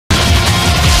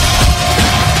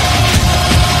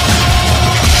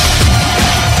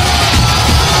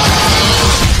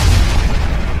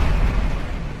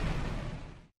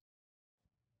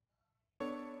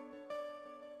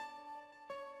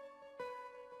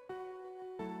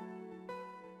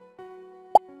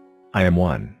I am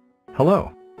 1.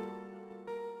 Hello.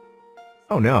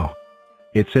 Oh no.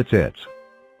 It's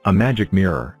a magic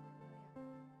mirror.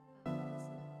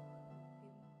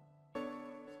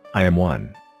 I am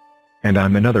 1. And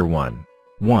I'm another 1.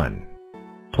 1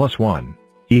 plus 1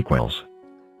 equals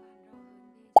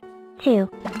 2.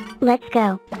 Let's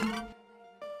go.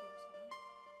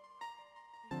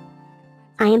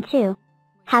 I am 2.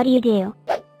 How do you do?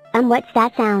 What's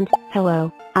that sound?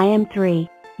 Hello, I am 3.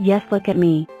 Yes, look at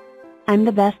me. I'm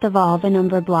the best of all the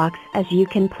number blocks, as you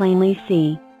can plainly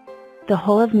see. The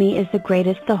whole of me is the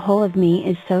greatest. The whole of me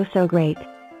is so great.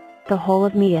 The whole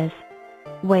of me is...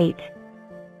 Wait.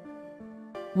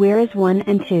 Where is 1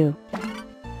 and 2?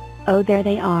 Oh, there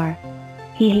they are.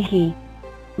 He.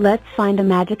 Let's find a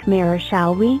magic mirror,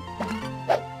 shall we?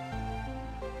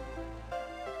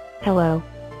 Hello.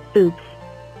 Oops.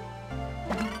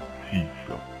 6.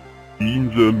 In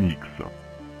the mix.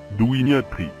 Doing a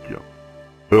trick.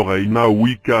 Alright, now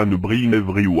we can bring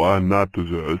everyone at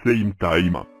the same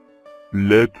time.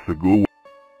 Let's go.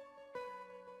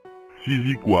 6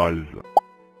 equals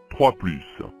 3 plus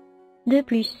 2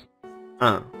 plus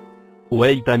 1.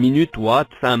 Wait a minute,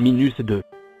 what's 1 minus 2?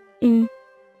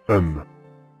 1.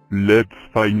 Let's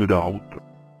find out.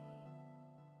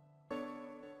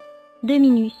 2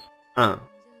 minus 1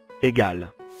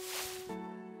 égale.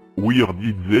 Where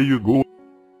did they go?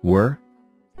 Where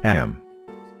am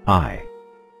I?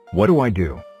 What do I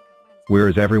do? Where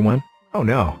is everyone? Oh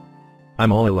no.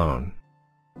 I'm all alone.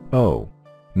 Oh.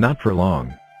 Not for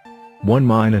long. 1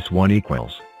 minus 1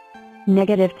 equals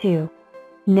 -2.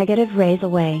 Negative raise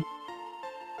away.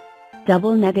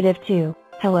 Double -2.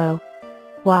 Hello.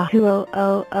 Wahoo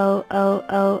oh.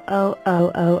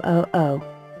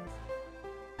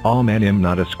 all men am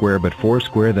not a square but 4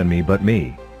 square than me but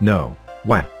me. No.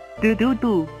 What?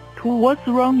 Do. What's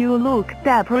wrong? You look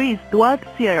depressed.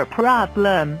 What's your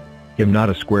problem? Am not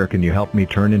a square, can you help me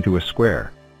turn into a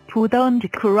square?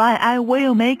 Don't cry, I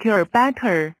will make you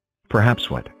better. Perhaps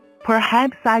what?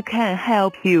 Perhaps I can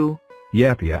help you.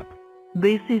 Yep.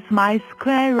 This is my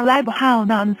square lab, how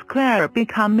non-square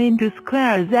become into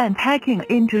squares and packing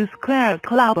into square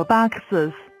club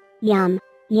boxes. Yum.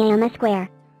 Yeah, I'm a square.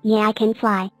 Yeah, I can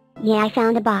fly. Yeah, I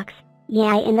found a box.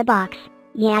 Yeah, I in the box.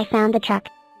 Yeah, I found the truck.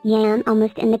 Yeah, I'm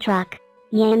almost in the truck.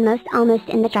 Yeah, I'm almost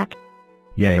in the truck.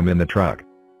 Yeah, I'm in the truck.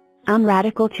 I'm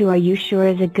radical too, are you sure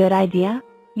is a good idea?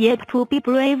 Yet to be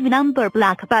brave number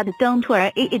block, but don't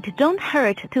worry, it don't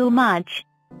hurt too much.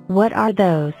 What are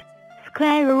those?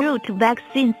 Square root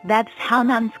vaccines, that's how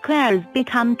non-squares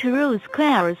become true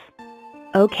squares.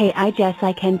 Okay, I guess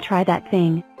I can try that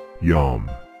thing. Yum.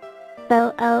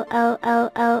 Oh.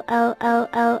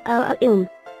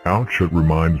 Ouch, it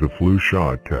reminds of flu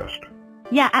shot test.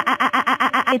 Yeah,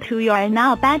 I too, you are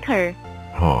now better.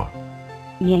 Huh.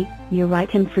 Yeah, you're right,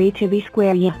 I'm free to be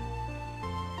square, yeah.